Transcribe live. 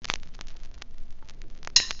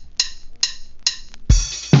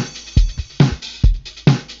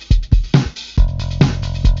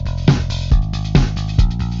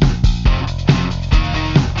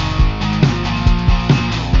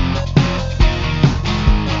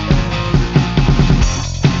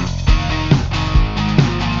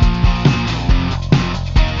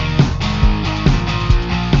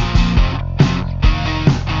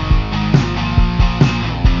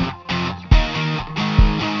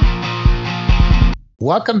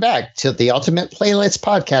Welcome back to the Ultimate Playlist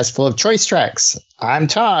podcast full of choice tracks. I'm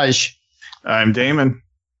Taj. I'm Damon.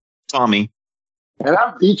 Tommy. And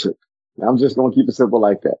I'm Dietrich. I'm just going to keep it simple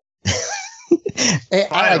like that. Hey,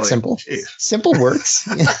 I like simple. Jeez. Simple works.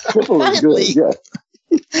 Simple is good,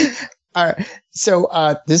 yeah. All right.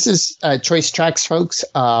 So this is Choice Tracks, folks.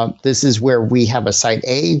 This is where we have a side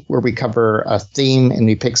A where we cover a theme and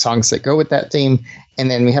we pick songs that go with that theme. And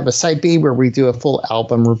then we have a side B where we do a full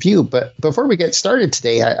album review. But before we get started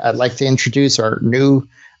today, I'd like to introduce our new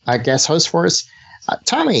guest host for us.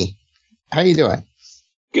 Tommy, how you doing?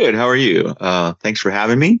 Good. How are you? Thanks for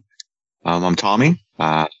having me. I'm Tommy,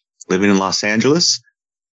 living in Los Angeles.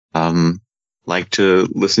 Like to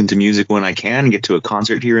listen to music when I can, get to a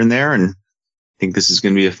concert here and there, and I think this is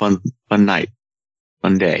going to be a fun night,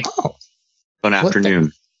 fun day, fun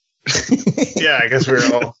afternoon. Yeah, I guess we're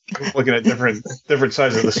all looking at different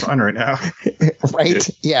sides of the sun right now. Right?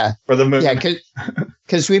 Yeah. For the moon. Yeah,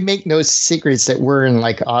 because we make no secrets that we're in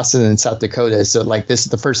like Austin and South Dakota. So like this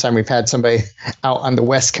is the first time we've had somebody out on the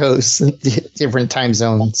West Coast, different time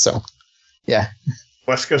zone. So yeah.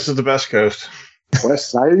 West Coast is the best coast.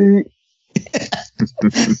 West Side.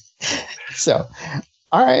 So,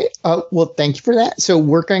 all right. Well, thank you for that. So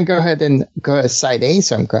we're going to go ahead and go to side A.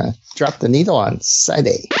 So I'm going to drop the needle on side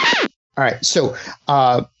A. All right. So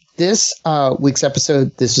this week's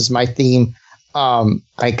episode, this is my theme.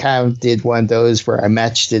 I kind of did one of those where I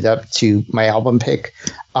matched it up to my album pick.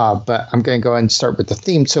 But I'm going to go ahead and start with the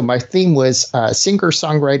theme. So my theme was Singer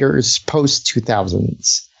Songwriters post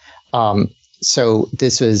 2000s. So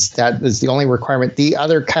that was the only requirement. The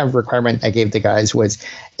other kind of requirement I gave the guys was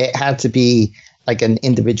it had to be like an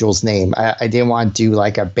individual's name. I didn't want to do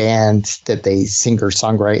like a band that they singer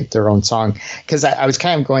songwrite their own song because I was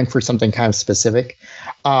kind of going for something kind of specific.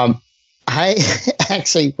 I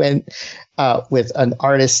actually went with an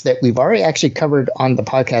artist that we've already actually covered on the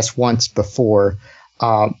podcast once before.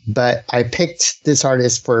 But I picked this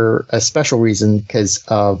artist for a special reason because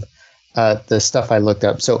of the stuff I looked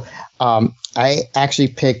up. So I actually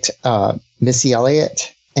picked Missy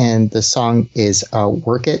Elliott, and the song is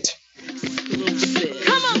Work It.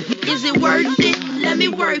 Come on, is it worth it? Let me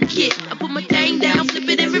work it. I put my thing down, flip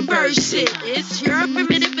it and reverse it. It's your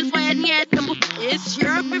primitive and swag, yeah. It's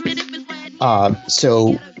your primitive and swag.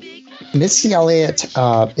 So Missy Elliott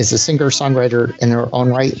is a singer-songwriter in her own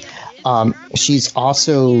right. She's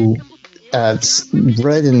also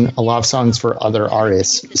written a lot of songs for other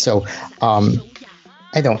artists. So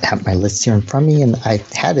I don't have my list here in front of me, and I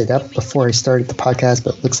had it up before I started the podcast,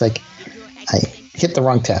 but it looks like I hit the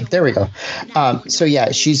wrong tab. There we go. So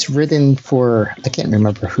yeah, she's written for, I can't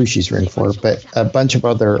remember who she's written for, but a bunch of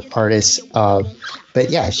other artists. But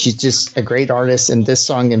yeah, she's just a great artist, and this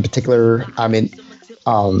song in particular,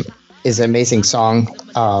 is an amazing song.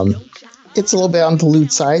 It's a little bit on the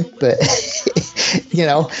lewd side, but you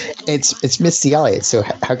know, it's Missy Elliott, so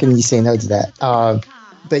how can you say no to that?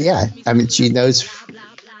 But yeah, she knows.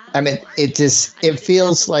 It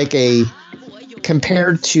feels like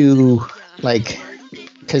compared to like,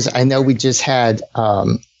 because I know we just had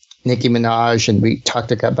Nicki Minaj and we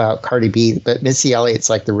talked about Cardi B, but Missy Elliott's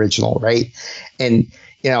like the original, right? And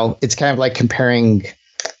you know, it's kind of like comparing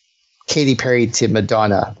Katy Perry to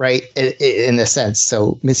Madonna, right? In a sense.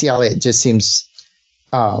 So Missy Elliott just seems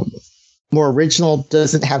more original,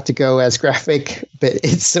 doesn't have to go as graphic, but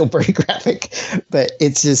it's still very graphic. But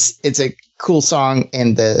it's a cool song,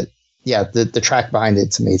 and the track behind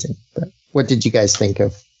it's amazing. But what did you guys think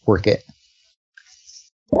of Work It?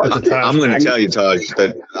 I'm going to tell you, Taj,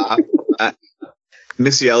 that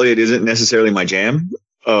Missy Elliott isn't necessarily my jam.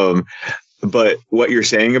 But what you're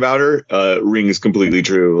saying about her rings completely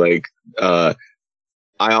true. Like, I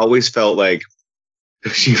always felt like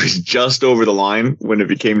she was just over the line when it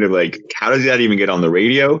became to like, how does that even get on the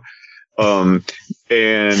radio? And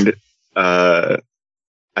I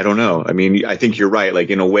don't know. I think you're right. Like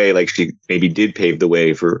in a way, like she maybe did pave the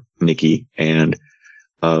way for Nicki, and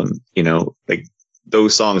you know, like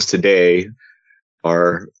those songs today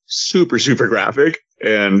are super, super graphic,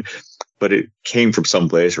 but it came from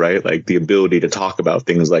someplace, right? Like the ability to talk about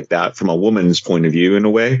things like that from a woman's point of view in a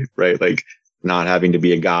way, right? Like not having to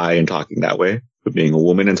be a guy and talking that way, but being a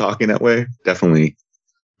woman and talking that way. Definitely.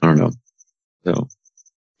 I don't know. So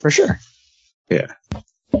for sure. Yeah.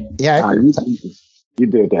 Yeah. You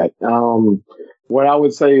did that. What I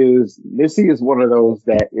would say is Missy is one of those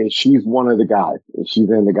that she's one of the guys, and she's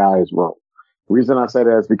in the guys' room. The reason I say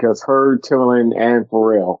that is because her, Timbaland, and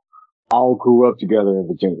Pharrell all grew up together in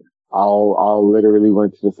Virginia. All literally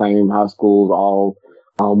went to the same high schools, all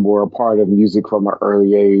were a part of music from an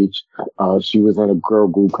early age. She was in a girl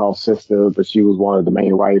group called Sister, but she was one of the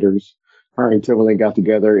main writers. her and Timbaland got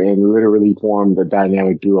together and literally formed a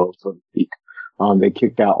dynamic duo, so to speak. They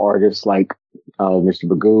kicked out artists like Mr.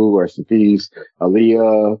 Magoo, or Safis,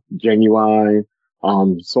 Aaliyah, Genuine,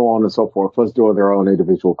 so on and so forth, plus doing their own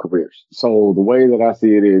individual careers. So the way that I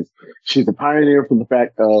see it is she's a pioneer from the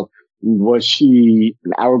fact of, was she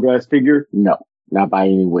an hourglass figure? No, not by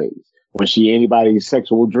any ways. Was she anybody's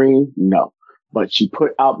sexual dream? No. But she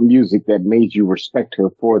put out music that made you respect her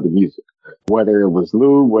for the music. Whether it was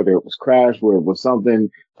Lou, whether it was Crash, whether it was something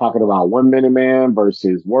talking about 1 Minute Man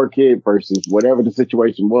versus Work It versus whatever the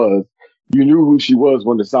situation was, you knew who she was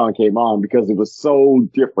when the song came on because it was so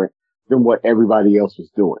different than what everybody else was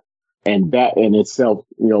doing. And that in itself,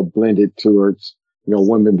 blended towards,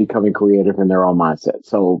 women becoming creative in their own mindset.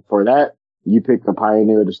 So for that, you picked the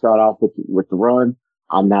pioneer to start off with the run.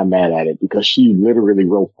 I'm not mad at it because she literally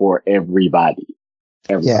wrote for everybody.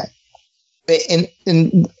 Yeah.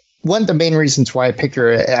 And one of the main reasons why I picked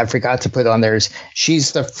her, I forgot to put on there, is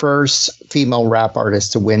she's the first female rap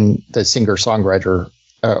artist to win the Singer Songwriter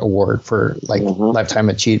award for lifetime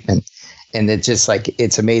achievement. And it's just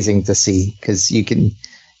it's amazing to see because you can,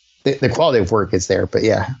 the quality of work is there, but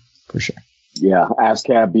yeah, for sure. Yeah.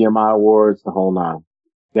 ASCAP, BMI Awards, the whole nine.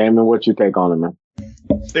 Damon, what's your take on it, man?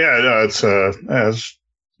 Yeah, no, it's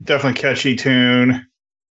definitely catchy tune.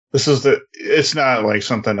 It's not like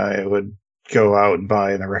something I would go out and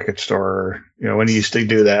buy in a record store, when you used to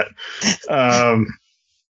do that. And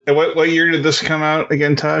what year did this come out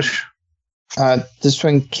again, Tosh? This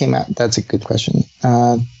one came out. That's a good question.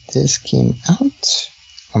 This came out.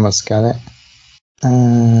 Almost got it.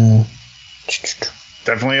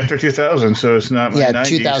 Definitely after 2000, so it's not my 90s.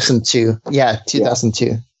 2002. Yeah, 2002.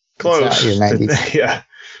 Yeah. Close. Your 90s.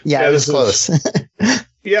 Yeah, it was close.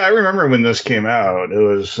 Yeah, I remember when this came out. It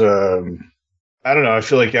was, I don't know, I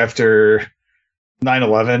feel like after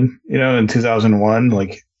 9/11, in 2001,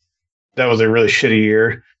 that was a really shitty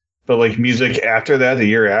year. But music after that, the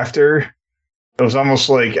year after, it was almost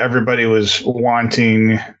like everybody was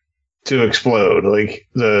wanting to explode,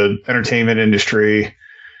 the entertainment industry,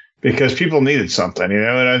 because people needed something,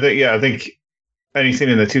 And I think anything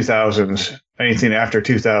in the 2000s, anything after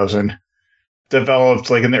 2000,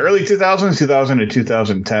 developed in the early 2000s, 2000 to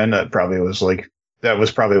 2010. That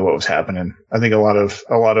was probably what was happening. I think a lot of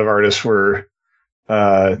artists were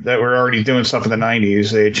that were already doing stuff in the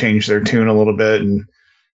 90s. They had changed their tune a little bit and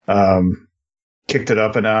kicked it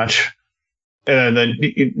up a notch. And then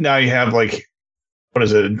now you have what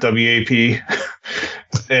is it, WAP?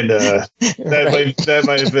 And that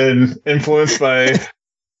might have been influenced by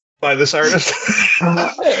this artist.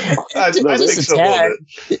 I think so, a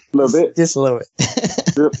little bit. Just a little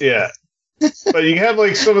bit. Yeah. But you have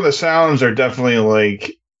some of the sounds are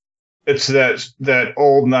definitely it's that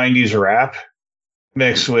old 90s rap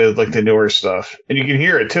mixed with the newer stuff. And you can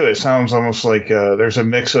hear it too. It sounds almost like there's a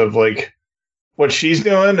mix of what she's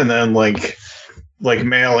doing and then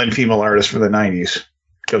male and female artists for the 90s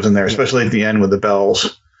goes in there, especially at the end with the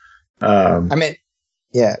bells.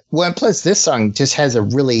 Yeah. Well, plus this song just has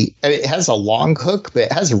it has a long hook, but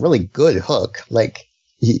it has a really good hook.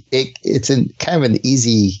 It's kind of an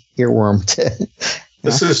easy earworm to.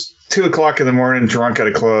 This is 2:00 in the morning, drunk at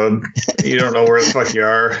a club. You don't know where the fuck you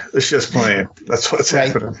are. It's just playing. That's what's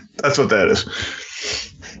happening. That's what that is.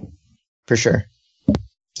 For sure.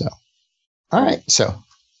 So, all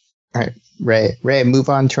right, Ray, move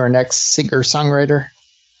on to our next singer songwriter.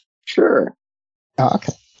 Sure. Oh,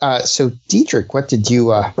 okay. So, Dietrich, what did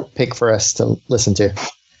you pick for us to listen to?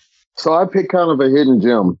 So I picked kind of a hidden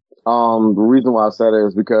gem. The reason why I said it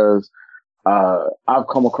is because I've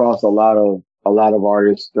come across a lot of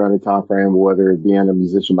artists during the time frame, whether being a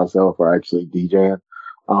musician myself or actually DJing.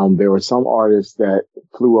 There were some artists that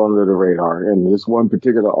flew under the radar, and this one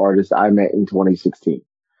particular artist I met in 2016,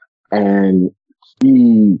 and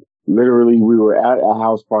we were at a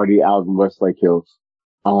house party out in Westlake Hills.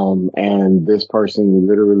 And this person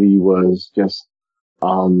literally was just,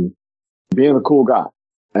 being a cool guy.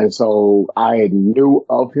 And so I knew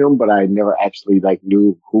of him, but I never actually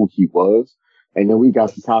knew who he was. And then we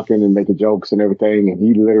got to talking and making jokes and everything. And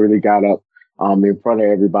he literally got up, in front of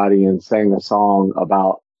everybody and sang a song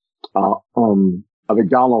about, a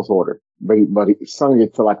McDonald's order, but he sung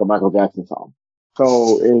it to a Michael Jackson song.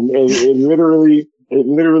 So, it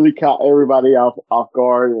literally caught everybody off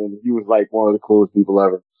guard, and he was one of the coolest people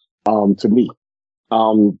ever, to me.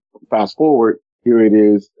 Fast forward, here it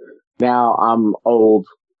is. Now I'm old,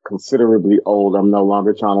 considerably old. I'm no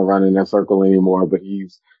longer trying to run in that circle anymore, but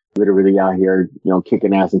he's literally out here,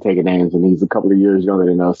 kicking ass and taking names, and he's a couple of years younger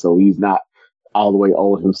than us, so he's not all the way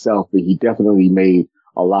old himself, but he definitely made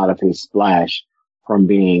a lot of his splash from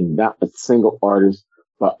being not a single artist,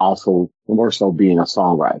 but also more so being a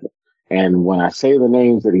songwriter. And when I say the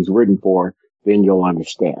names that he's written for, then you'll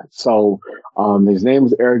understand. So, his name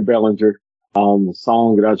is Eric Bellinger. The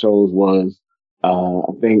song that I chose was, I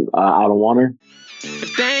think, I Don't Want Her.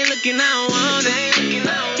 If they ain't looking, I don't want it.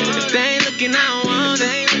 If they ain't looking, I don't want it.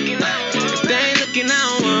 If they ain't looking, I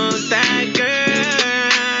don't want that girl.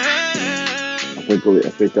 I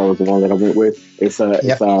think that was the one that I went with. It's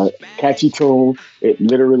a catchy tune. It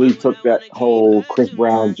literally took that whole Chris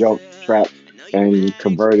Brown jump track and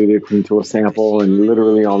converted it into a sample. And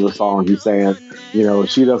literally on the song, he's saying, you know,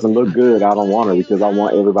 she doesn't look good. I don't want her because I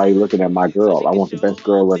want everybody looking at my girl. I want the best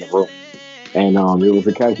girl in the room. And it was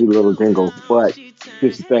a catchy little jingle. But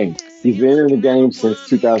here's the thing. He's been in the game since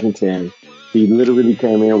 2010. He literally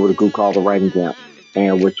came in with a group called the Writing Camp,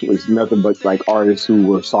 and which was nothing but like artists who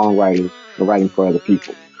were songwriters and writing for other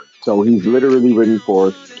people. So he's literally written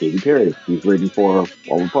for Katy Perry. He's written for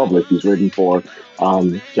One Republic. He's written for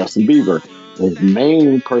Justin Bieber. His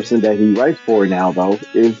main person that he writes for now, though,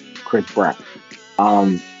 is Chris Brown.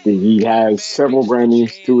 He has several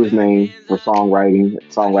Grammys to his name for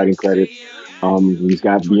songwriting credits. He's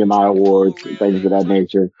got BMI awards and things of that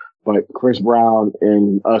nature. But Chris Brown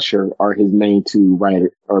and Usher are his main two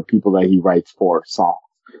writers or people that he writes for songs.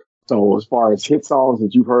 So as far as hit songs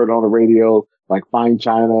that you've heard on the radio, like Fine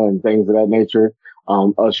China and things of that nature,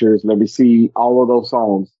 Usher's Let Me See, all of those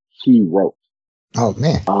songs he wrote. Oh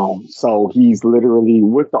man. So he's literally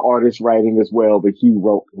with the artist writing as well, but he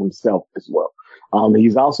wrote himself as well.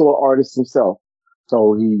 He's also an artist himself.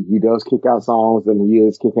 So he does kick out songs and he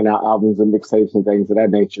is kicking out albums and mixtapes and things of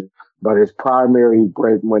that nature. But his primary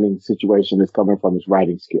bread-winning situation is coming from his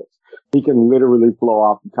writing skills. He can literally flow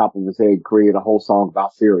off the top of his head and create a whole song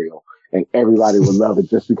about cereal, and everybody would love it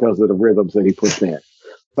just because of the rhythms that he puts in.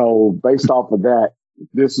 So based off of that,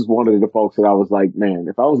 this is one of the folks that I was like, man,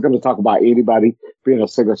 if I was going to talk about anybody being a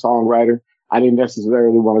singer-songwriter, I didn't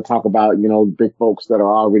necessarily want to talk about, you know, big folks that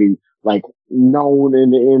are already like known in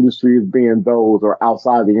the industry as being those or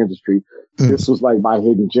outside the industry. This was like my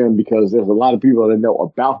hidden gem because there's a lot of people that know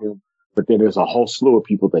about him, but then there's a whole slew of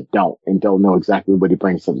people that don't know exactly what he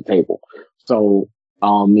brings to the table. So,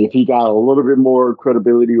 if he got a little bit more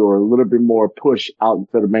credibility or a little bit more push out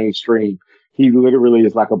into the mainstream, he literally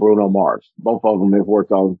is like a Bruno Mars. Both of them have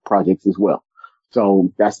worked on projects as well.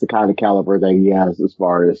 So that's the kind of caliber that he has as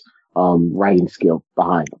far as, writing skill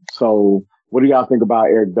behind him. So what do y'all think about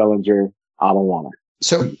Eric Bellinger? I Don't Want Her.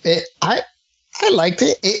 So I liked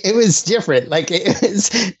it. It was different. Like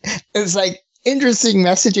it was like interesting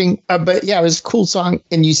messaging. But yeah, it was a cool song.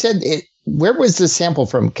 And you said it. Where was the sample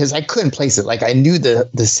from? Because I couldn't place it. Like I knew the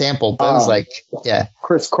sample, but it was like, yeah,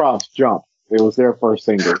 Criss Cross Jump. It was their first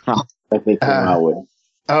single that they came out with.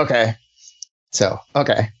 Okay, so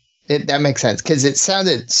okay. That makes sense because it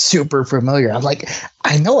sounded super familiar. I'm like,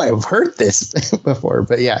 I know I've heard this before,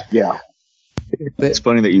 but yeah. Yeah. It's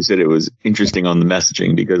funny that you said it was interesting on the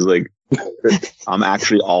messaging because like I'm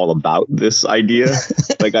actually all about this idea.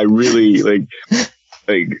 Like I really like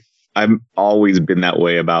I've always been that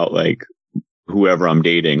way about like whoever I'm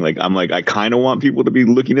dating. Like I'm like I kind of want people to be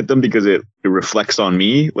looking at them because it reflects on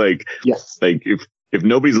me. Like yes. Like if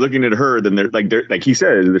nobody's looking at her, then they're like he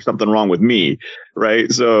said, there's something wrong with me, right?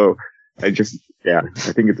 So I think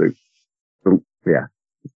it's a good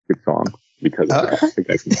song because of that. I think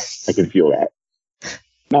I can feel that.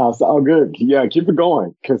 No, it's all good. Yeah, keep it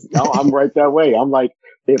going because I'm right that way. I'm like,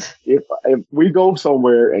 if we go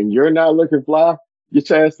somewhere and you're not looking fly, get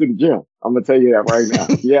your ass to the gym. I'm gonna tell you that right now.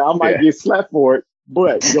 Yeah, I might get slapped for it,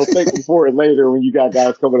 but you'll thank me for it later when you got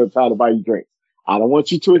guys coming up trying to buy you drinks. I don't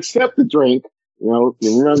want you to accept the drink. You know,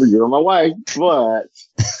 remember you're my wife, but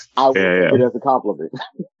I would take it as a compliment.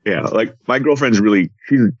 Yeah, like my girlfriend's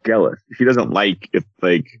she's jealous. She doesn't like if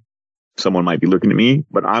like someone might be looking at me,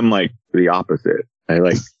 but I'm like the opposite. I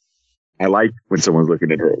like when someone's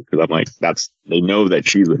looking at her because I'm like, they know that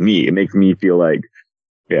she's with me. It makes me feel like,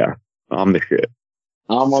 yeah, I'm the shit.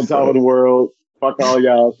 I'm on top of the world. Fuck all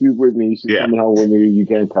y'all. She's with me. She's coming home with me. You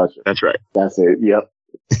can't touch her. That's right. That's it. Yep.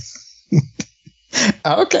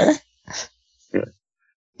 Okay. Yeah.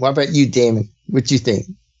 What about you, Damon? What you think?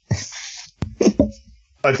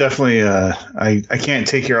 I definitely, I can't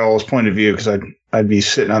take your all's point of view because I'd be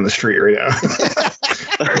sitting on the street right now.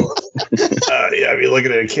 I'd be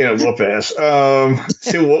looking at a can of whoop ass.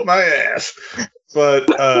 To whoop my ass. But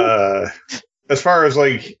as far as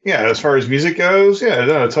music goes,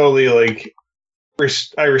 no, totally. Like,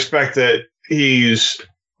 I respect that he's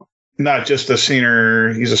not just a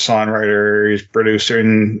singer; he's a songwriter, he's a producer,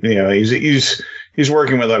 and you know, he's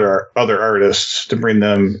working with other artists to bring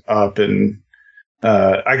them up, and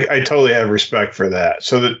I totally have respect for that.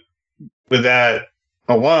 So that with that,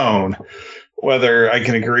 alone, whether I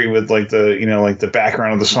can agree with like the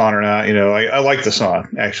background of the song or not. I like the song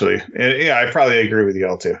actually. And, yeah, I probably agree with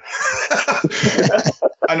y'all too.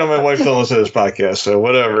 I know my wife don't listen to this podcast, so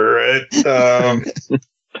whatever. Right?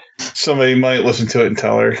 Somebody might listen to it and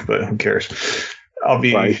tell her, but who cares? I'll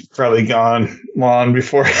be probably gone long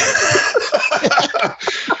before.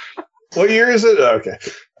 What year is it? Okay.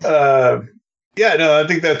 Yeah, no, I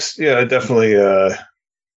think that's definitely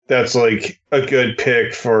that's like a good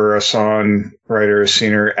pick for a songwriter,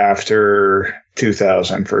 singer after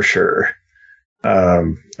 2000 for sure.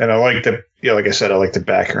 And I like like I said, I like the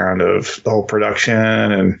background of the whole production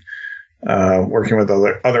and working with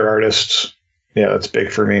other artists. Yeah, that's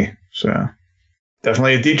big for me. So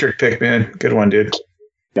definitely a Dietrich pick, man. Good one, dude.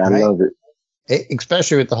 I love it.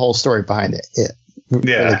 Especially with the whole story behind it. Yeah.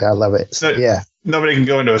 Yeah. Really gotta love it. Yeah. Nobody can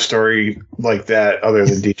go into a story like that other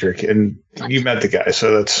than Dietrich, and you met the guy,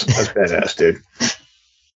 so that's badass, dude.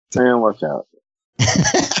 Man, watch out.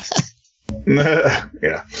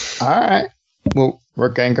 Yeah. All right. Well, we're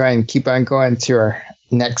going to go ahead and keep on going to our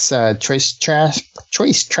next choice tracks.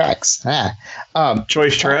 Choice trash? No,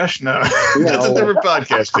 that's a different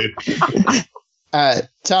podcast, dude.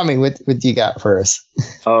 Tommy, what do you got for us?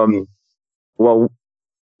 Well,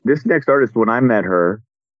 this next artist, when I met her,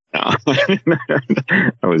 no.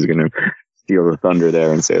 I was going to steal the thunder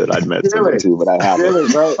there and say that I'd met someone too, but I haven't.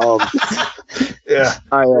 Really,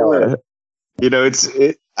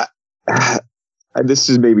 right? This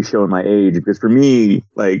is maybe showing my age, because for me,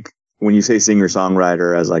 like when you say singer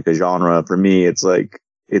songwriter as like a genre, for me, it's like,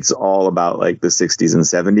 it's all about like the 60s and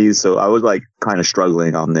 70s. So I was like kind of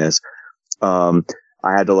struggling on this.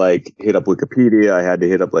 I had to like hit up Wikipedia. I had to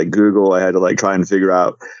hit up like Google. I had to like try and figure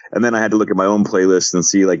out, and then I had to look at my own playlist and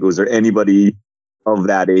see like, was there anybody of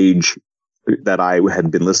that age that I had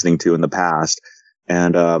been listening to in the past?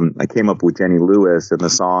 And I came up with Jenny Lewis, and the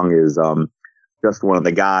song is Just One of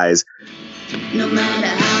the Guys. No matter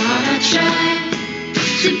how hard I try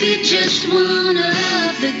to be just one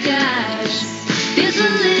of the guys, there's a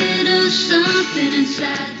little something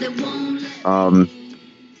inside that won't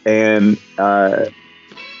let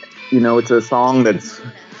it's a song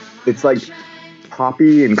it's like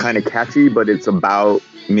poppy and kind of catchy, but it's about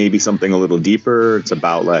maybe something a little deeper. It's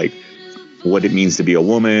about like what it means to be a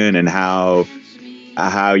woman and how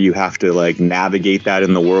you have to like navigate that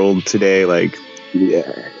in the world today. Like,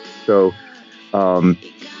 yeah. So,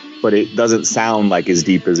 but it doesn't sound like as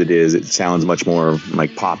deep as it is. It sounds much more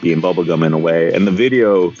like poppy and bubblegum in a way. And the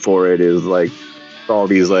video for it is like all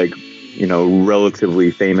these like,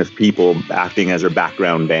 relatively famous people acting as her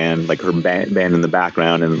background band, like her band in the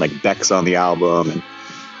background, and like Beck's on the album. And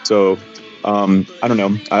so, I don't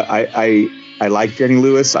know. I like Jenny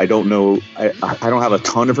Lewis. I don't know. I don't have a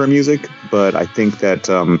ton of her music, but I think that,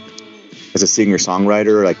 as a singer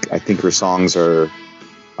songwriter, like I think her songs are,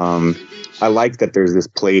 I like that there's this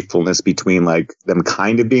playfulness between like them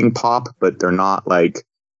kind of being pop, but they're not like,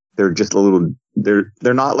 they're just a little,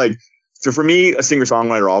 they're not like, so for me, a singer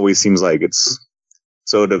songwriter always seems like it's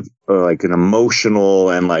sort of like an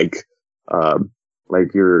emotional and like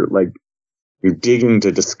you're digging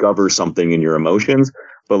to discover something in your emotions.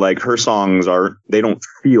 But like her songs they don't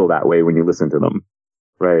feel that way when you listen to them,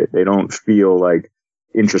 right? They don't feel like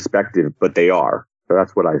introspective, but they are. So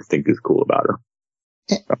that's what I think is cool about her.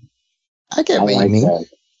 I get what you mean. That.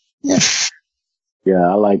 Yeah. Yeah,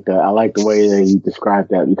 I like that. I like the way that you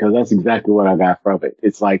described that, because that's exactly what I got from it.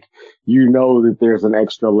 It's like, that there's an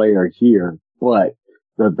extra layer here, but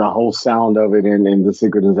the whole sound of it and the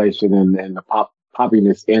synchronization and the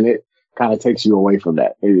poppiness in it kind of takes you away from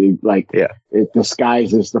that. It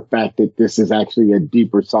disguises the fact that this is actually a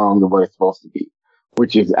deeper song than what it's supposed to be,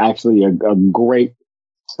 which is actually a great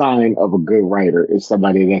sign of a good writer, is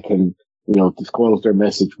somebody that can, disclose their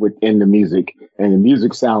message within the music, and the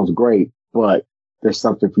music sounds great, but there's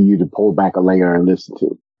something for you to pull back a layer and listen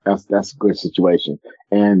to. That's a good situation.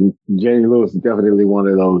 And Jenny Lewis is definitely one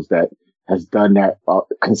of those that has done that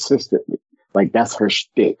consistently. Like that's her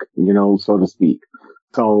shtick, so to speak.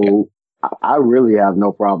 So I really have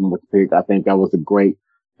no problem with the pick. I think that was a great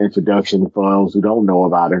introduction for those who don't know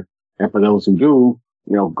about her. And for those who do,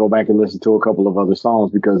 go back and listen to a couple of other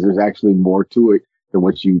songs, because there's actually more to it than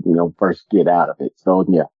what you first get out of it. So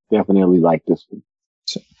yeah, definitely like this one.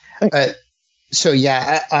 So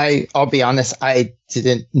yeah, I'll be honest, I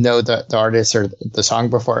didn't know the artist or the song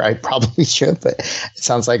before. I probably should, but it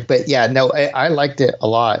sounds like, but yeah, no, I liked it a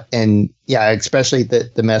lot. And yeah, especially the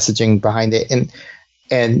messaging behind it.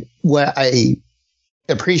 And what I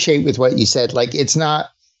appreciate with what you said, like, it's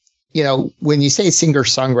not, when you say singer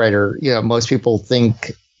songwriter, most people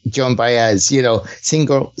think, Joan Baez,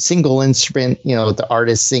 single instrument, the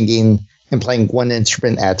artist singing and playing one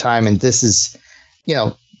instrument at a time. And this is,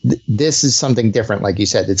 this is something different. Like you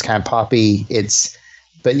said, it's kind of poppy.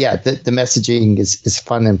 But yeah, the messaging is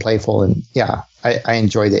fun and playful. And yeah, I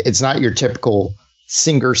enjoyed it. It's not your typical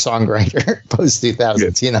singer songwriter post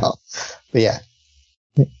 2000s, but yeah.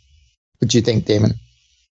 What do you think, Damon?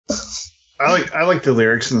 I like the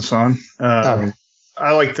lyrics in the song. Okay.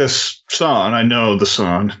 I like this song. I know the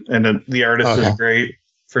song, and the artist is great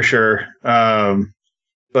for sure.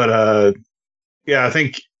 But yeah, I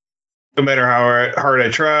think no matter how hard I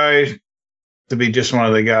try to be just one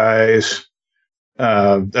of the guys,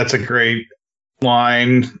 that's a great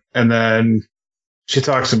line. And then she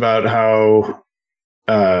talks about how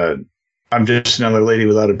I'm just another lady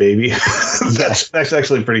without a baby. That's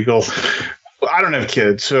actually pretty cool. I don't have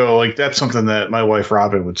kids, so like that's something that my wife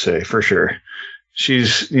Robin would say for sure.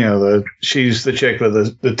 She's she's the chick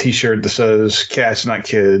with the t-shirt that says "Cats, not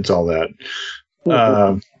kids," all that.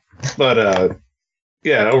 But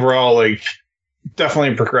yeah, overall, like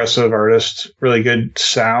definitely a progressive artist, really good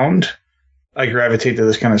sound. I gravitate to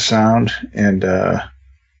this kind of sound, and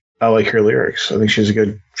I like her lyrics. I think she's a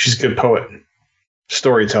good poet,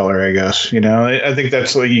 storyteller, I guess. I think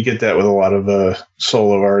that's like you get that with a lot of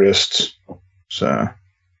solo artists. So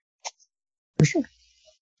for sure.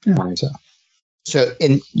 Yeah. So,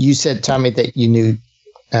 and you said, Tommy, that you knew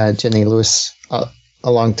Jenny Lewis a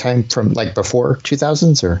long time from like before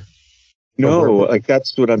 2000s, or no? Like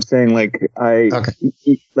that's what I'm saying. Like I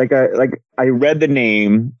read the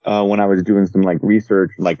name when I was doing some like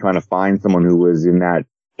research, like trying to find someone who was in that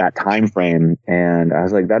time frame, and I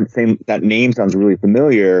was like, that name sounds really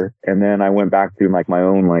familiar. And then I went back through like my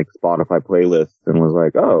own like Spotify playlist and was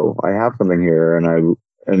like, oh, I have something here,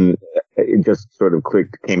 and it just sort of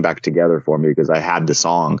came back together for me because I had the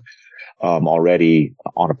song already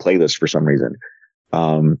on a playlist for some reason.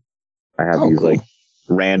 I have these cool. like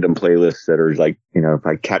random playlists that are like, if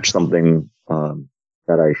I catch something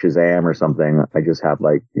that I Shazam or something, I just have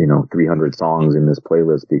like, 300 songs in this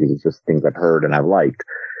playlist because it's just things I've heard and I've liked.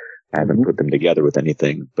 I haven't put them together with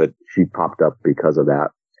anything, but she popped up because of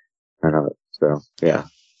that. And so, yeah.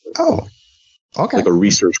 Oh, okay. Like a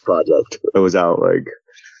research project. I was out like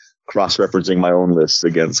cross-referencing my own lists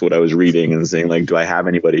against what I was reading and saying like, do I have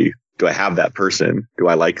anybody? Do I have that person? Do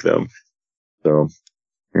I like them? So,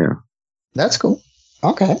 yeah. That's cool.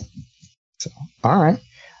 Okay. So, all right.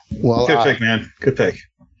 Well, good pick, man. Good pick.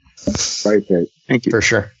 Right there. Thank you. For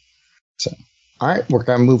sure. So, all right. We're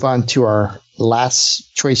going to move on to our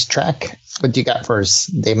last choice track. What do you got for us,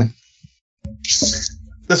 Damon?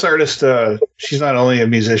 This artist, she's not only a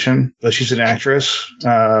musician, but she's an actress.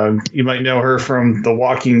 You might know her from The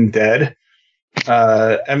Walking Dead,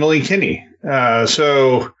 Emily Kinney.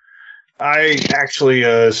 So I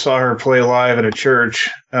actually saw her play live at a church.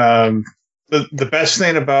 The best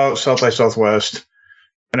thing about South by Southwest,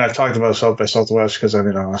 and I've talked about South by Southwest because I'm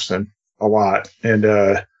in Austin a lot, and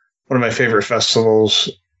one of my favorite festivals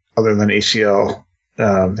other than ACL.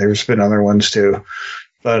 There's been other ones too,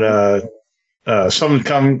 but some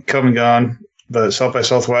come and gone. But South by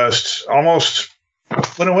Southwest almost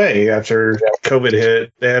went away after COVID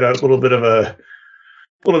hit. They had a little bit of a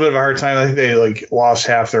hard time. I think they like lost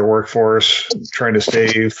half their workforce trying to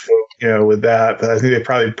save, with that. But I think they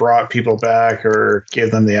probably brought people back or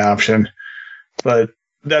gave them the option. But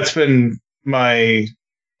that's been my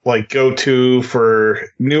like go-to for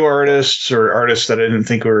new artists or artists that I didn't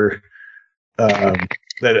think were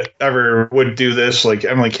that ever would do this. Like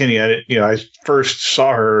Emily Kinney, I first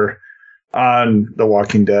saw her on The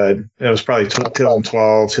Walking Dead. It was probably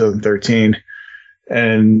 2012, 2013.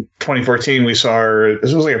 And 2014, we saw her.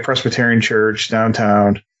 This was like a Presbyterian church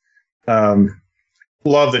downtown.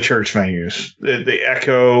 Love the church venues. The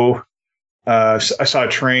echo. I saw a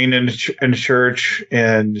train in the church,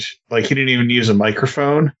 and like he didn't even use a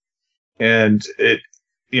microphone, and it,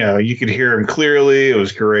 you could hear him clearly. It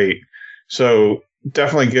was great. So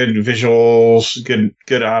definitely good visuals, good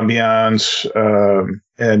ambiance,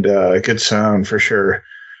 and good sound for sure.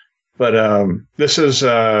 But this is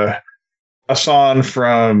a song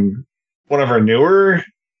from one of our newer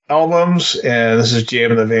albums, and this is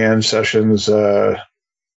Jam in the Van Sessions,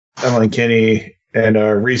 Emily Kinney, and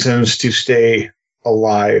Reasons to Stay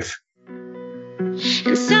Alive. And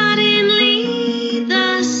suddenly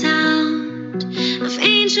the sound of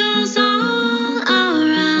angels all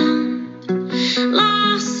around,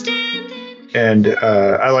 lost and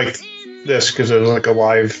I liked this because it was like a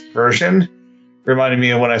live version. Reminded me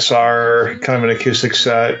of when I saw her, kind of an acoustic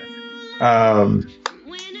set.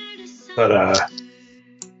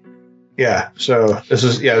 Yeah, so this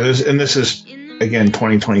is again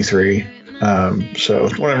 2023. So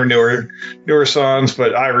it's one of her newer songs,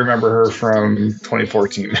 but I remember her from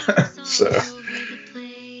 2014. So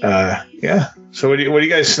yeah. So what do you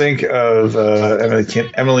guys think of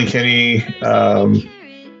Emily Kinney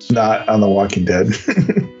not on The Walking Dead?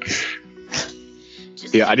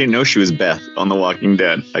 Yeah, I didn't know she was Beth on The Walking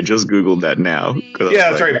Dead. I just Googled that now. Yeah,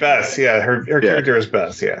 that's right, Beth. Yeah, her character is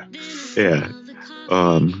Beth. Yeah. Yeah.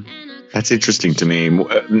 That's interesting to me.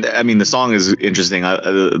 I mean, the song is interesting.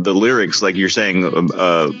 The lyrics, like you're saying,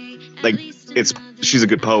 like she's a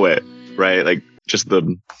good poet, right? Like just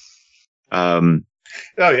the, oh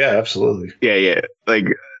yeah, absolutely. Yeah. Like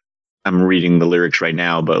I'm reading the lyrics right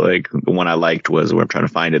now, but like the one I liked was where I'm trying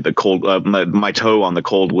to find it. The cold, my toe on the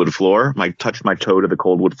cold wood floor. Touched my toe to the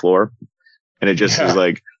cold wood floor, and it just is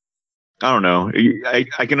like, I don't know.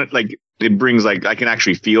 I can like, it brings like, I can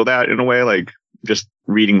actually feel that in a way. Like just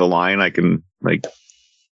reading the line, I can like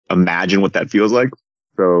imagine what that feels like.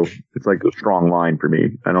 So it's like a strong line for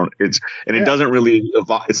me. It doesn't really,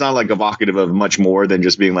 it's not like evocative of much more than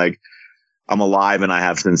just being like, I'm alive and I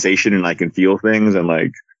have sensation and I can feel things, and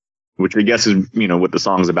like, which I guess is, what the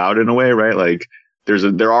song's about in a way, right? Like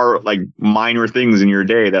there are like minor things in your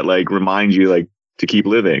day that like remind you like to keep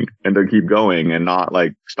living and to keep going and not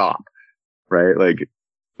like stop, right? Like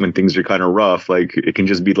when things are kind of rough, like it can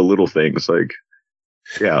just be the little things, like,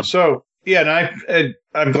 yeah. So yeah, and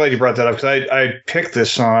I'm glad you brought that up, because I picked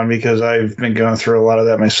this song because I've been going through a lot of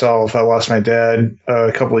that myself. I lost my dad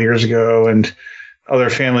a couple of years ago, and other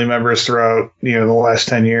family members throughout the last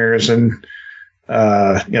 10 years, and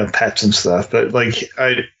pets and stuff, but like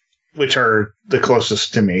which are the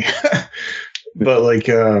closest to me. But like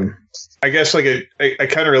I guess like I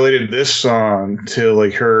kind of related this song to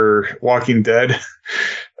like her Walking Dead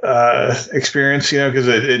experience, because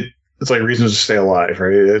it's like Reasons to Stay Alive,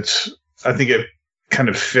 right? I think it kind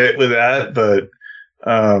of fit with that, but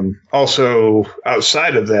also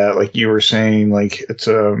outside of that, like you were saying, like it's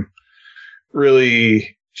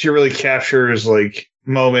she really captures like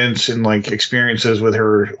moments and like experiences with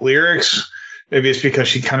her lyrics. Maybe it's because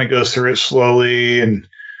she kind of goes through it slowly,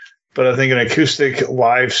 but I think an acoustic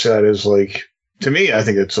live set is like, to me, I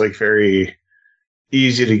think it's like very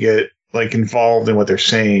easy to get like involved in what they're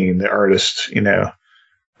saying, the artist,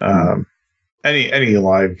 any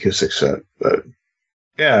live acoustic set. But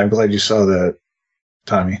yeah, I'm glad you saw that,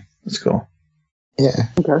 Tommy. That's cool. Yeah.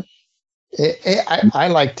 Okay. I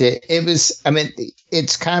liked it. It was, I mean,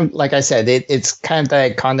 it's kind of, like I said, it's kind of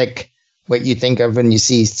the iconic, what you think of when you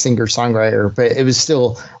see Singer Songwriter, but it was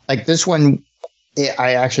still like this one,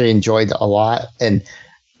 I actually enjoyed a lot. And,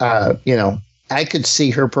 I could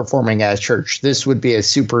see her performing at a church. This would be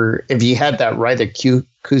if you had that right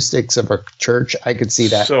acoustics of a church, I could see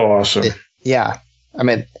that. So awesome. Yeah. I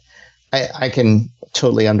mean, I can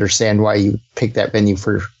totally understand why you picked that venue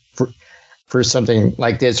for something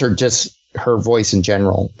like this, or just her voice in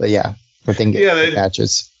general. But yeah, I think it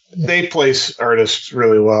matches. Yeah. They place artists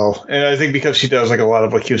really well. And I think because she does like a lot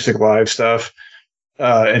of acoustic live stuff,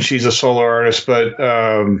 and she's a solo artist, but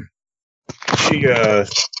she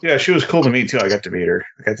was cool to meet too. I got to meet her.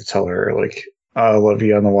 I got to tell her like, I love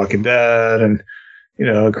you on The Walking Dead, and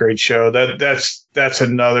a great show. That's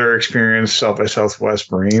another experience South by Southwest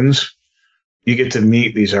brings. You get to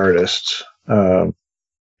meet these artists.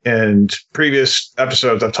 And previous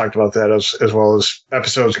episodes, I've talked about that as well as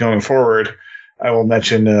episodes going forward. I will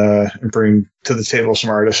mention and bring to the table some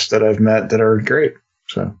artists that I've met that are great.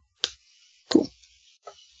 So cool.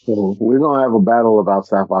 So we're gonna have a battle about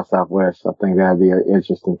South by Southwest. I think that'd be an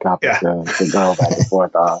interesting topic to go back and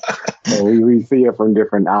forth on. So we see it from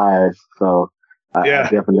different eyes. So I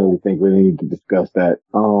definitely think we need to discuss that.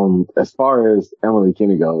 As far as Emily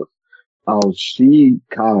Kinney goes, she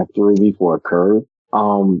kind of threw me for a curve.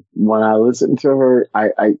 When I listened to her,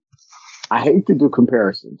 I hate to do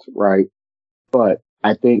comparisons, right? But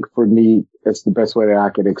I think for me, it's the best way that I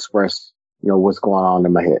can express, what's going on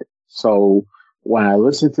in my head. So when I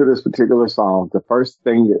listened to this particular song, the first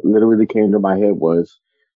thing that literally came to my head was,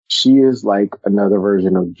 she is like another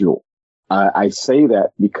version of Jewel. I say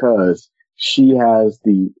that because she has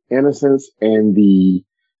the innocence and the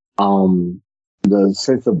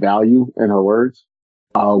sense of value in her words,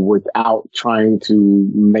 without trying to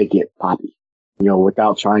make it poppy,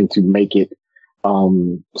 without trying to make it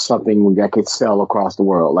something that could sell across the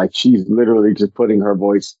world. Like, she's literally just putting her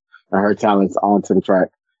voice and her talents onto the track,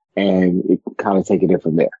 and it kind of taking it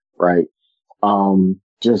from there, right?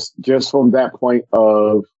 Just from that point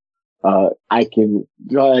of, I can,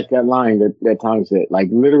 like that line that Tom said, like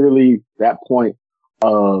literally that point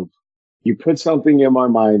of, you put something in my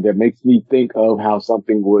mind that makes me think of how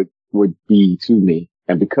something would be to me.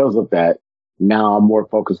 And because of that, now I'm more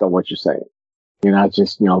focused on what you're saying. You're not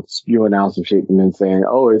just, spewing out some shit and then saying,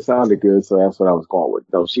 oh, it sounded good, so that's what I was going with.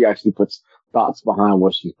 No, she actually puts thoughts behind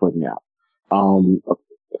what she's putting out.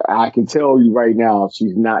 I can tell you right now,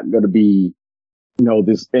 she's not going to be,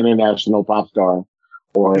 this international pop star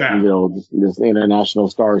or, this international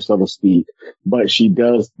star, so to speak. But she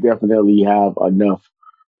does definitely have enough,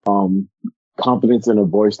 confidence in her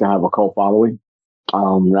voice to have a cult following.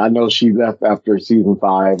 I know she left after season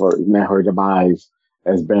 5 or met her demise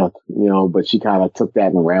as Beth, but she kind of took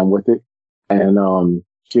that and ran with it. And,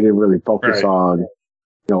 she didn't really focus on,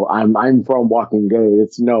 I'm from Walking Dead.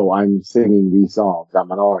 I'm singing these songs.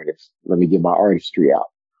 I'm an artist. Let me get my artistry out.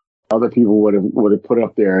 Other people would have put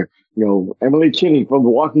up there, Emily Kinney from The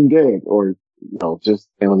Walking Dead, or, just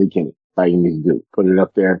Emily Kinney. Like you need to do. Put it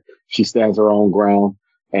up there. She stands her own ground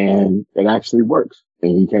and it actually works.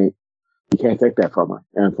 And you can't take that from her.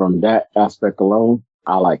 And from that aspect alone,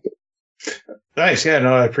 I like it. Nice. Yeah,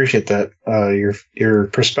 no, I appreciate that. Your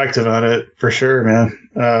perspective on it for sure,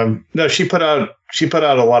 man. No, she put out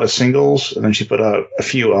a lot of singles and then she put out a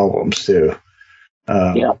few albums too.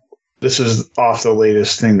 Yeah. This is off the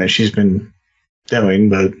latest thing that she's been doing,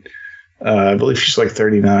 but I believe she's like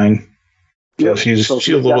 39. So she's a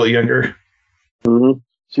little bit younger. Mm-hmm.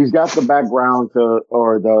 She's got the background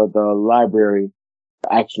or the library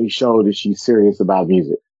to actually show that she's serious about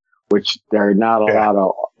music, which there are not a lot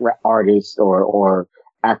of artists or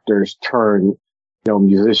actors turn,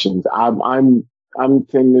 musicians. I'm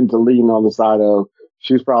tending to lean on the side of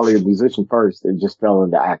she's probably a musician first and just fell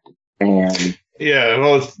into acting. And yeah,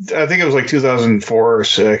 well, I think it was like 2004 or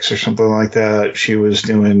 6 or something like that. She was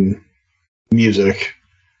doing music.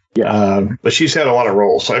 Yeah. But she's had a lot of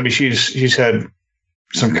roles. I mean, she's had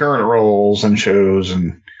some current roles and shows,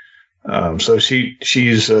 and so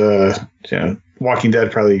she's Walking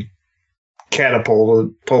Dead probably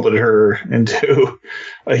catapulted her into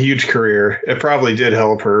a huge career. It probably did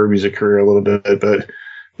help her music career a little bit, but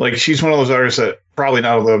like she's one of those artists that probably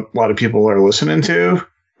not a lot of people are listening to,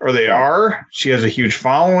 or they are. She has a huge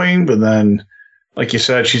following, but then, like you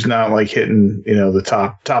said, she's not like hitting the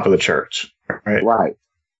top of the charts, right? Right.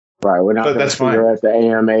 We're not going to see her at the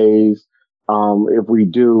AMAs. If we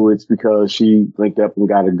do, it's because she linked up and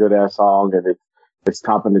got a good ass song and it's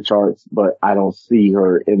topping the charts, but I don't see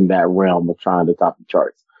her in that realm of trying to top the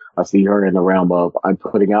charts. I see her in the realm of I'm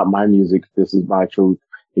putting out my music. This is my truth.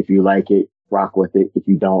 If you like it, rock with it. If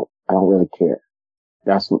you don't, I don't really care.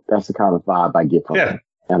 That's the kind of vibe I get from her.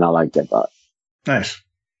 And I like that vibe. Nice.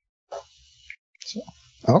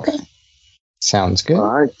 Okay. Sounds good.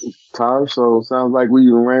 All right, Taj. So sounds like we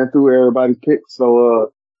ran through everybody's picks.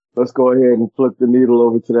 So let's go ahead and flip the needle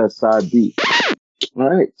over to that side B. All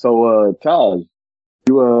right. So Taj,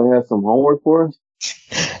 you have some homework for us?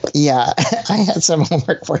 Yeah, I had some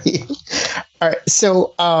homework for you. All right.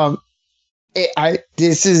 So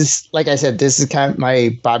this is, like I said, this is kind of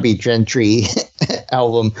my Bobby Gentry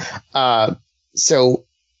album. So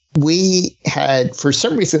we had, for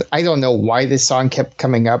some reason, I don't know why this song kept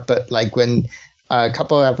coming up, but like when a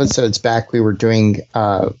couple of episodes back, we were doing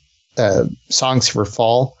songs for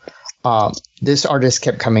fall. This artist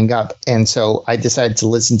kept coming up. And so I decided to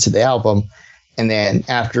listen to the album. And then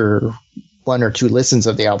after one or two listens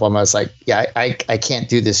of the album, I was like, yeah, I can't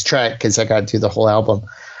do this track because I got to do the whole album.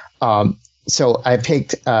 So I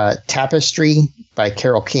picked Tapestry by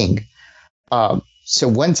Carole King. So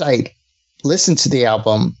once I listened to the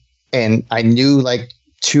album and I knew like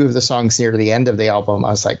two of the songs near the end of the album, I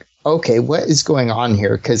was like, okay, what is going on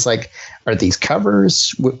here? Because like, are these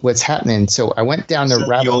covers? What's happening? So I went down the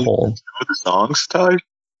rabbit hole. Two of the songs, Ty?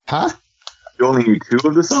 Huh? You only knew two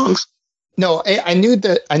of the songs? No, I knew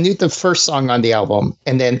the first song on the album,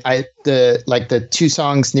 and then the two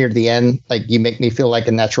songs near the end, like "You Make Me Feel Like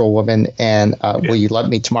a Natural Woman" and "Will You Love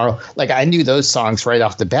Me Tomorrow." Like I knew those songs right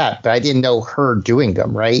off the bat, but I didn't know her doing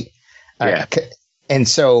them, right? Yeah. And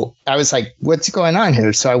so I was like, "What's going on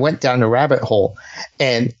here?" So I went down the rabbit hole,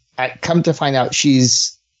 and I come to find out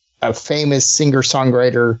she's a famous singer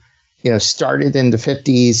songwriter. Started in the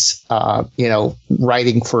 50s.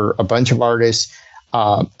 Writing for a bunch of artists.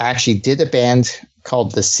 Actually did a band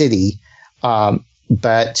called The City,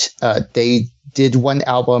 but they did one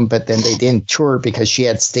album, but then they didn't tour because she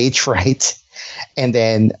had stage fright. And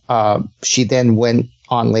then she then went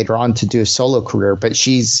on later on to do a solo career, but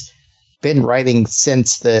she's been writing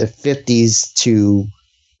since the 50s to,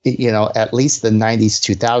 at least the 90s,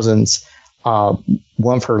 2000s.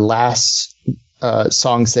 One of her last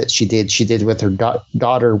songs that she did with her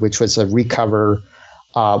daughter, which was a recover,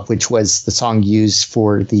 which was the song used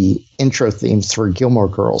for the intro themes for Gilmore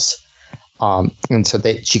Girls. And so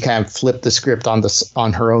she kind of flipped the script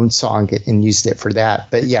on her own song and used it for that.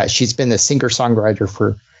 But yeah, she's been a singer songwriter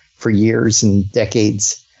for years and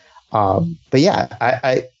decades. But yeah,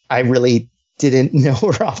 I really didn't know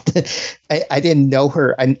her often. I didn't know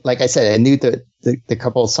her. Like I said, I knew the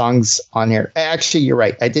couple of songs on here. Actually, you're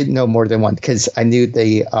right. I didn't know more than one because I knew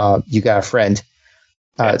the "You Got a Friend"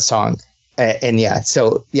 song, and yeah,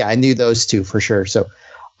 so yeah, I knew those two for sure. So.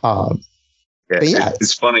 But yeah,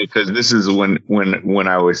 it's funny because this is when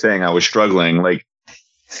I was saying I was struggling. Like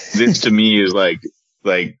this to me is like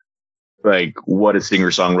what a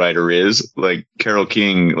singer songwriter is. Like Carole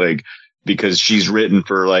King, like because she's written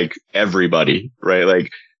for like everybody, right? Like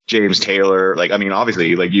James Taylor. Like I mean,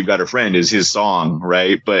 obviously, like You've Got a Friend is his song,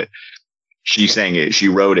 right? But she sang it, she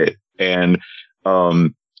wrote it, and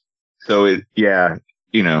so it, yeah,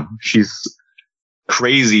 you know, she's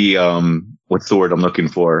crazy. What's the word I'm looking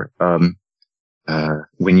for?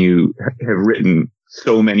 When you have written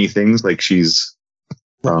so many things, like she's,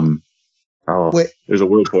 there's a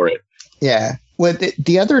word for it. Yeah. Well,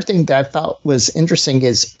 the other thing that I felt was interesting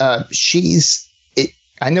is I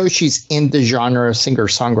know she's in the genre of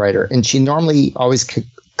singer-songwriter, and she normally always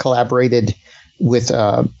collaborated with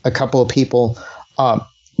a couple of people,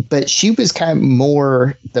 but she was kind of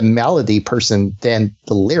more the melody person than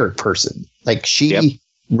the lyric person. Like she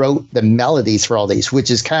wrote the melodies for all these,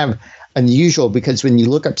 which is kind of unusual because when you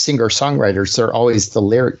look up singer-songwriters, they're always the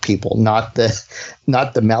lyric people, not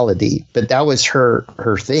the melody. But that was her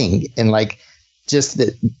thing, and like just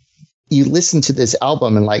that you listen to this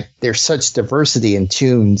album and like there's such diversity in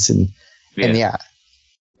tunes and yeah.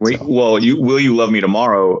 Wait, so. Well, Will You Love Me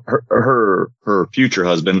Tomorrow? Her future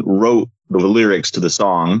husband wrote the lyrics to the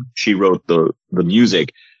song. She wrote the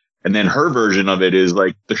music, and then her version of it is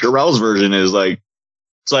like the Shirelles version is like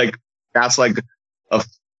it's like that's like a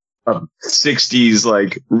 60s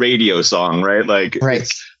like radio song, right? Like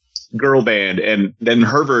it's girl band, and then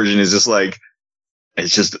her version is just like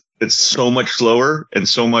it's so much slower and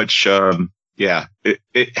so much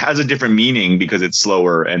it has a different meaning because it's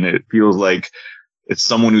slower, and it feels like it's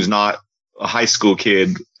someone who's not a high school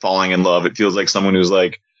kid falling in love. It feels like someone who's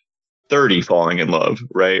like 30 falling in love,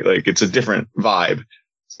 right? Like it's a different vibe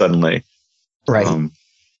suddenly, right?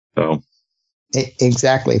 So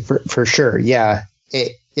exactly, for sure, yeah.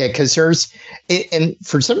 Because and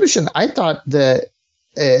for some reason, I thought the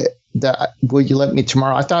Will You Let Me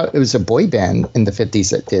Tomorrow, I thought it was a boy band in the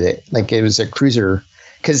 50s that did it. Like it was a cruiser.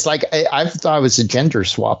 Because like I thought it was a gender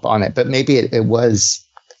swap on it, but maybe it was.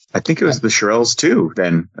 I think it was the Shirelles too.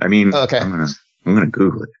 Then I mean, okay, I'm gonna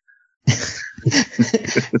Google it.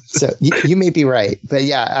 So you may be right, but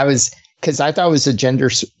yeah, because I thought it was a gender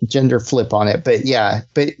flip on it, but yeah,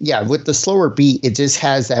 with the slower beat, it just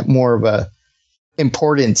has that more of a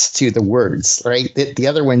importance to the words, right? The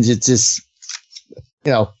other ones, it's just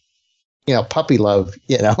puppy love,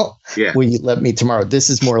 Yeah. Will you let me tomorrow? This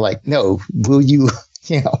is more like, no, will you,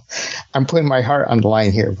 I'm putting my heart on the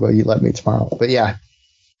line here. Will you let me tomorrow? But yeah.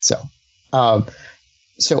 So I'm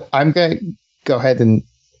going to go ahead and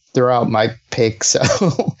throw out my pick. So,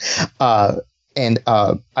 I'm going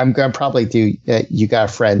to probably do You Got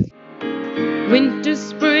a Friend. Winter,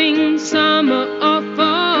 spring, summer, or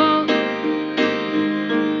fall.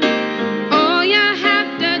 All you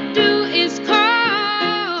have to do is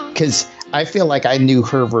call. Because I feel like I knew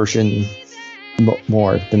her version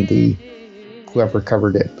more than whoever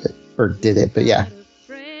covered it or did it. But yeah,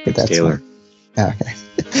 that's Taylor. Okay.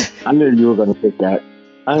 I knew you were going to pick that.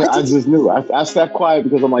 I just knew. I sat quiet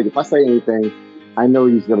because I'm like, if I say anything, I know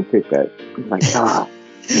he's going to pick that. I'm like,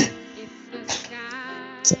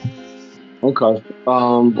 So. Okay.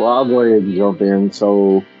 Well, I'll go ahead and jump in.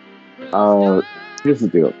 So, here's the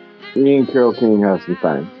deal. Me and Carole King have some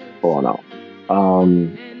things going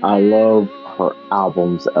on. I love her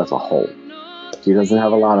albums as a whole. She doesn't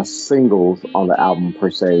have a lot of singles on the album per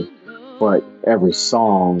se, but every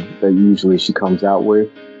song that usually she comes out with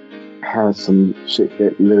has some shit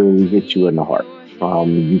that literally hits you in the heart.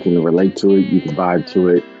 You can relate to it, you can vibe to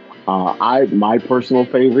it. My personal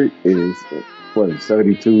favorite is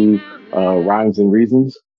 72 Rhymes and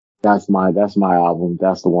Reasons. That's my album.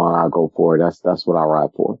 That's the one I go for. That's what I ride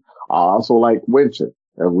for. I also like Winter,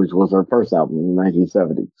 which was her first album in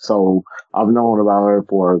 1970. So I've known about her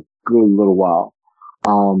for a good little while.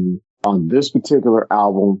 On this particular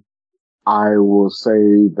album, I will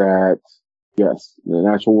say that yes, The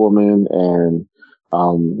Natural Woman and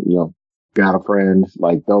Got a Friend,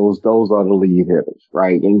 like those are the lead hitters,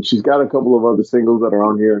 right? And she's got a couple of other singles that are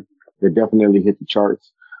on here that definitely hit the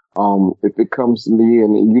charts. If it comes to me,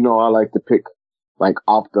 and I like to pick like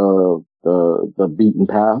off the beaten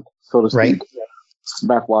path, so to speak. Right.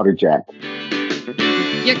 Backwater Jack.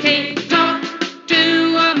 You can't talk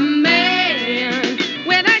to a man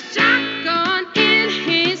with a shotgun in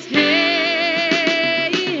his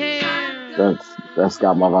hand. That's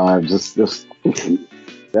got my vibe. Just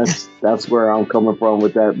that's where I'm coming from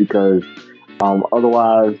with that because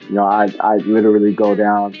otherwise, I literally go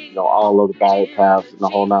down, all of the ballad paths and the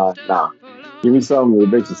whole nine. Nah, give me something that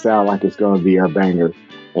makes it sound like it's going to be a banger,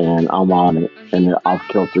 and I'm on it. And the off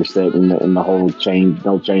kilter set and the whole change,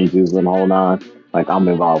 no changes and the whole nine. Like I'm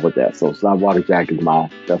involved with that. So Slapwater Jack is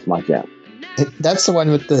that's my jam. That's the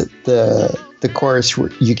one with the chorus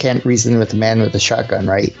where you can't reason with a man with a shotgun,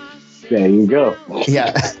 right? There you go.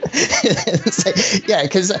 Yeah. Yeah,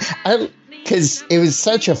 because it was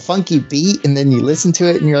such a funky beat, and then you listen to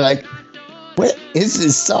it and you're like, what is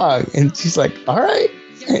this song? And she's like, all right,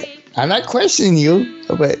 I'm not questioning you,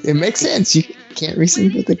 but it makes sense. You can't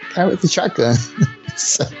reason with the guy with the shotgun.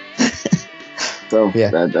 So yeah,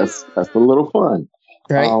 that's a little fun.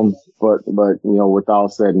 Right. But with all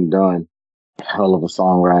said and done, hell of a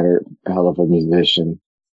songwriter, hell of a musician,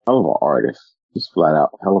 hell of an artist. Just flat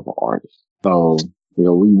out hell of an artist. So,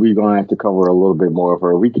 we're going to have to cover a little bit more of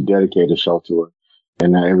her. We could dedicate a show to her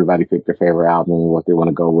and everybody pick their favorite album and what they want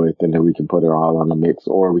to go with. And then we can put her all on the mix,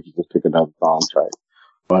 or we can just pick another song track.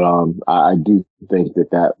 But, I do think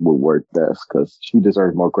that would work best because she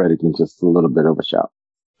deserves more credit than just a little bit of a shout.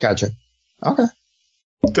 Gotcha. Okay.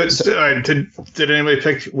 Did anybody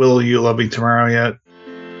pick Will You Love Me Tomorrow yet?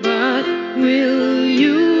 But will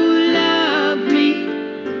you love me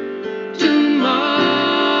tomorrow?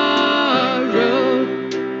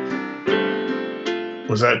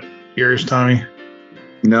 Was that yours, Tommy?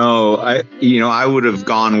 No, I would have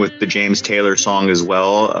gone with the James Taylor song as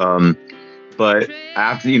well. But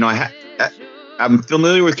after, I'm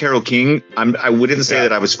familiar with Carole King. I wouldn't say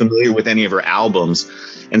that I was familiar with any of her albums.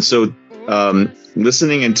 And so,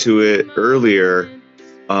 listening into it earlier,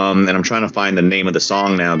 and I'm trying to find the name of the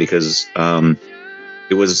song now because,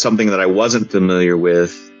 it was something that I wasn't familiar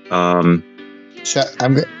with. So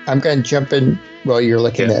I'm going to jump in while you're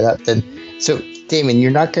looking that up then. So, Damon,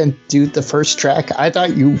 you're not going to do the first track? I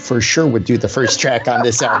thought you for sure would do the first track on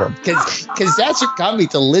this album because that's what got me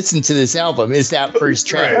to listen to this album is that first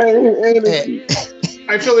track. Right.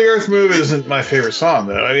 I Feel the Earth Move isn't my favorite song,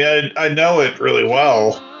 though. I mean, I know it really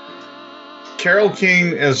well. Carole King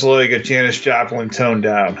is like a Janis Joplin toned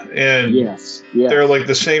down. And they're like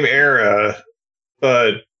the same era,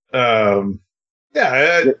 but and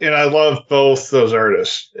I love both those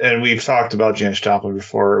artists. And we've talked about Janis Joplin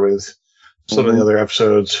before with some of the other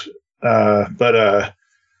episodes. I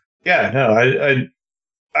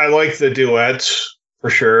like the duets for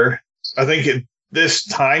sure. I think this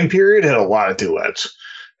time period had a lot of duets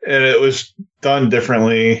and it was done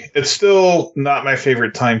differently. It's still not my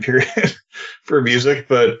favorite time period for music,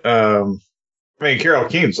 but Carole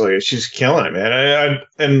King's she's killing it, man.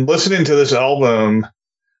 And listening to this album,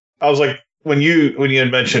 I was like, when you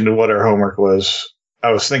had mentioned what our homework was, I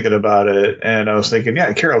was thinking about it and I was thinking,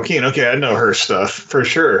 yeah, Carole King. Okay. I know her stuff for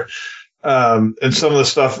sure. And some of the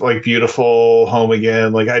stuff like Beautiful, Home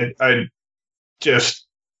Again, I just,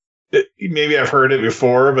 maybe I've heard it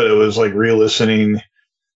before, but it was like re-listening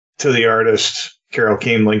to the artist Carole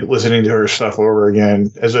King, like listening to her stuff over again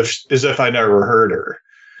as if I never heard her.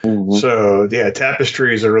 Mm-hmm. So yeah,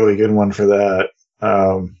 Tapestry is a really good one for that.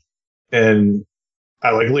 And I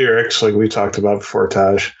like lyrics like we talked about before,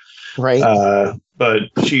 Taj. Right. But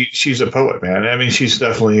she's a poet, man. I mean, she's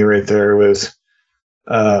definitely right there with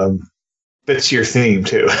fits your theme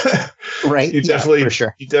too. Right. You definitely, for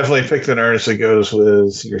sure. You definitely picked an artist that goes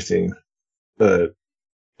with your theme. But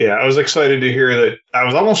yeah, I was excited to hear that. I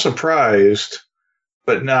was almost surprised,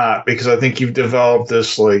 but not, because I think you've developed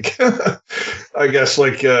this I guess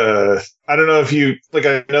I don't know if you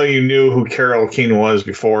I know you knew who Carole King was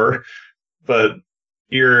before, but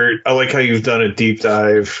I like how you've done a deep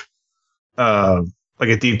dive. A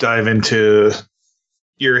deep dive into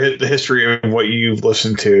the history of what you've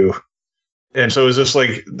listened to. And so is this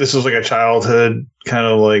a childhood kind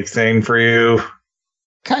of thing for you?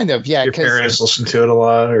 Kind of, yeah. Your parents listened to it a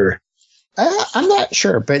lot, or? I'm not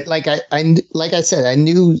sure, but like I said, I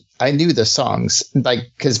knew the songs,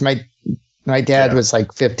 because my dad was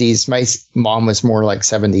 50s, my mom was more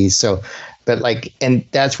 70s. So, but and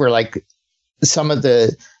that's where some of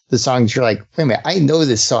the songs you're like, wait a minute, I know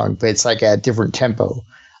this song, but it's at a different tempo.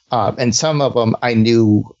 And some of them I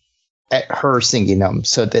knew at her singing them.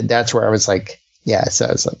 So that's where I was yeah. So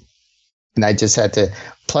I was and I just had to,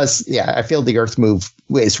 plus, yeah, I Feel the Earth Move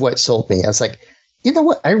is what sold me. I was like, you know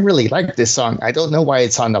what? I really like this song. I don't know why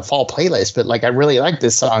it's on the fall playlist, but I really like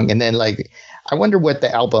this song. And then I wonder what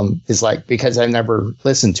the album is like because I've never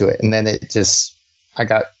listened to it. And then it just I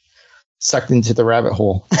got sucked into the rabbit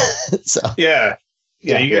hole. So yeah,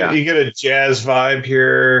 you get a jazz vibe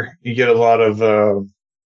here. You get a lot of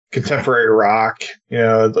contemporary rock,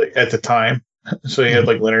 like at the time. So you had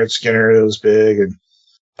like Leonard Skinner that was big, and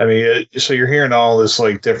I mean, so you're hearing all this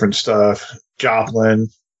like different stuff. Joplin.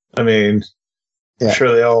 I mean, I'm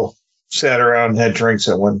sure they all sat around and had drinks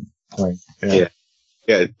at one point. Yeah.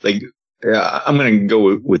 Like, I'm gonna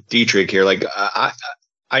go with Dietrich here. Like,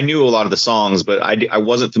 I knew a lot of the songs, but I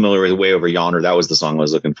wasn't familiar with Way Over Yonder. That was the song I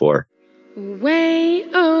was looking for. Way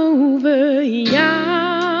over yonder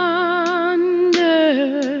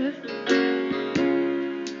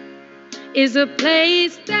is a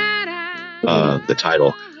place that the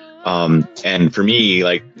title. And for me,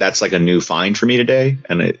 like, that's like a new find for me today.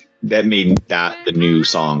 And that made that the new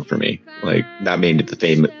song for me. Like, that made it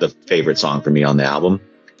the favorite song for me on the album,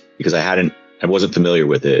 because I wasn't familiar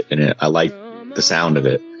with it, and I liked the sound of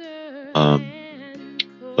it.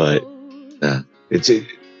 But it's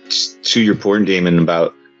to your point, Damon,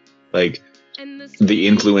 about like the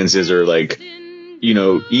influences, or like,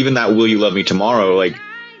 even that Will You Love Me Tomorrow, like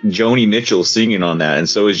Joni Mitchell singing on that, and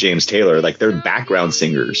so is James Taylor. Like, they're background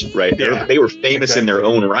singers, right? Yeah, they were famous in their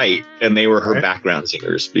own right, and they were her background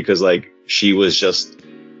singers, because like she was just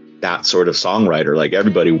that sort of songwriter. Like,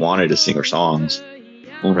 everybody wanted to sing her songs,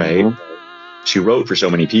 right? She wrote for so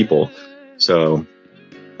many people. So,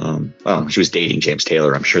 she was dating James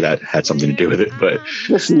Taylor. I'm sure that had something to do with it, but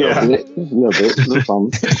Just a little bit. No problem.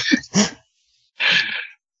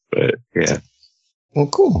 But yeah. Well,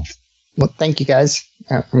 cool. Well, thank you guys.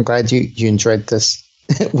 I'm glad you enjoyed this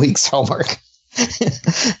week's homework.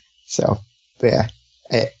 So, but yeah.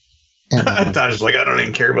 I was like, I don't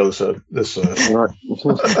even care about this. Was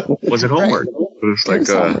it homework? It was like,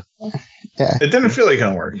 yeah. It didn't feel like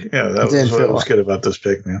homework. Yeah, that was what was good about this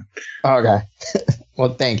pick, man. Okay.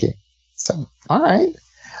 Well, thank you. So, all right.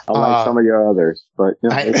 I like some of your others, but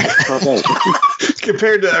it's okay.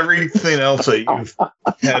 Compared to everything else that you've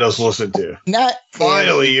had us listen to. Not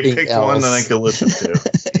finally, you picked else. one that I could listen to.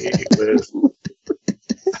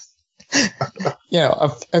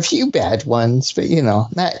 A few bad ones, but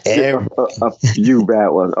not every. A few bad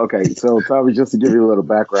ones. Okay, so probably just to give you a little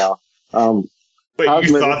background. Wait,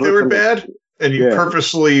 you thought they were bad? And you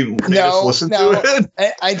purposely made us listen to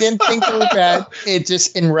it? I didn't think they were bad. It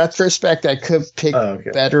just, in retrospect, I could pick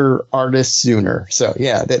better artists sooner. So,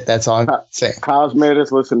 yeah, that's all I'm saying. Kyle's made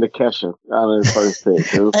us listen to Kesha on his first pick.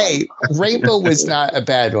 Hey, Rainbow was not a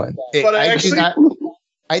bad one. But I do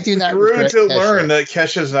not grew to learn that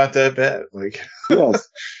Kesha's not that bad. Like, yes.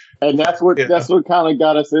 And that's what kind of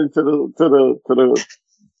got us into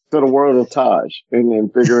the world of Taj, and then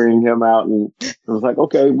figuring him out, and it was like,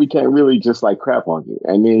 okay, we can't really just like crap on you.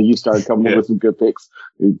 And then you started coming up with some good picks.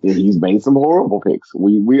 He's made some horrible picks.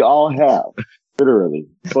 We all have, literally,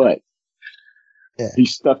 but he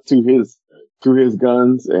stuck to his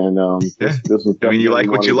guns, and this was. I mean, you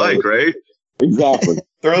like what you like, right? Exactly.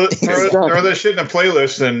 throw that shit in a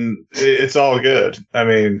playlist, and it's all good. I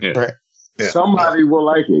mean, somebody will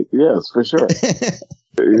like it. Yes, for sure.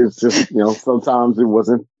 It's just, sometimes it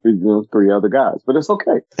wasn't, three other guys, but it's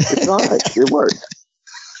okay. It's all right. It worked.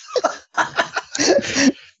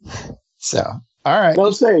 So, all right.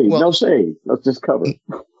 No shade. Let's just cover.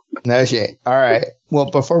 No shade. All right.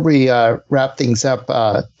 Well, before we wrap things up,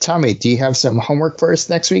 Tommy, do you have some homework for us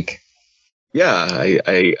next week? Yeah,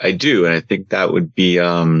 I do. And I think that would be,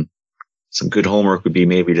 some good homework would be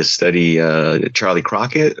maybe to study Charlie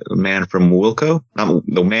Crockett, the man from Wilco. Not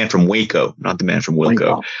the man from Waco, not the man from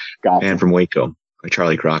Wilco. Gotcha. Man from Waco by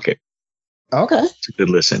Charlie Crockett. Okay. It's a good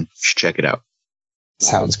listen. Check it out.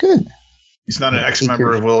 Sounds good. He's not an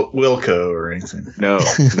ex-member of Wilco or anything. No.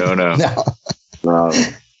 No.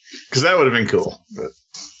 Because that would have been cool. But.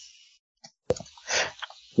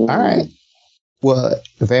 All right. Well,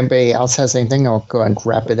 if anybody else has anything, I'll go and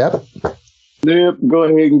wrap it up. Yep, go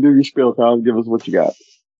ahead and do your spiel, Kyle. Give us what you got.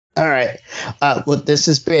 All right. Well, this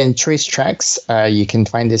has been Trace Tracks. You can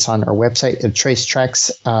find us on our website at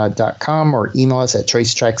tracetracks.com or email us at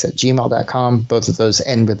tracetracks@gmail.com. Both of those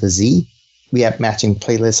end with a Z. We have matching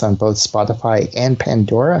playlists on both Spotify and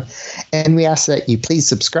Pandora. And we ask that you please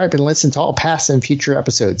subscribe and listen to all past and future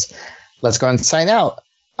episodes. Let's go and sign out.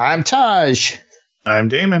 I'm Taj. I'm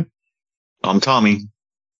Damon. I'm Tommy.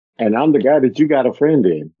 And I'm the guy that you got a friend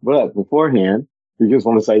in. But beforehand, we just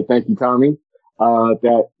want to say thank you, Tommy,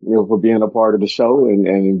 for being a part of the show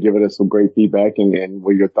and giving us some great feedback and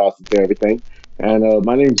what your thoughts and everything. And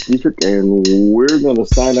my name's Dietrich, and we're going to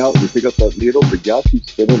sign out and pick up that needle, but y'all keep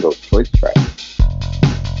spinning those choice tracks.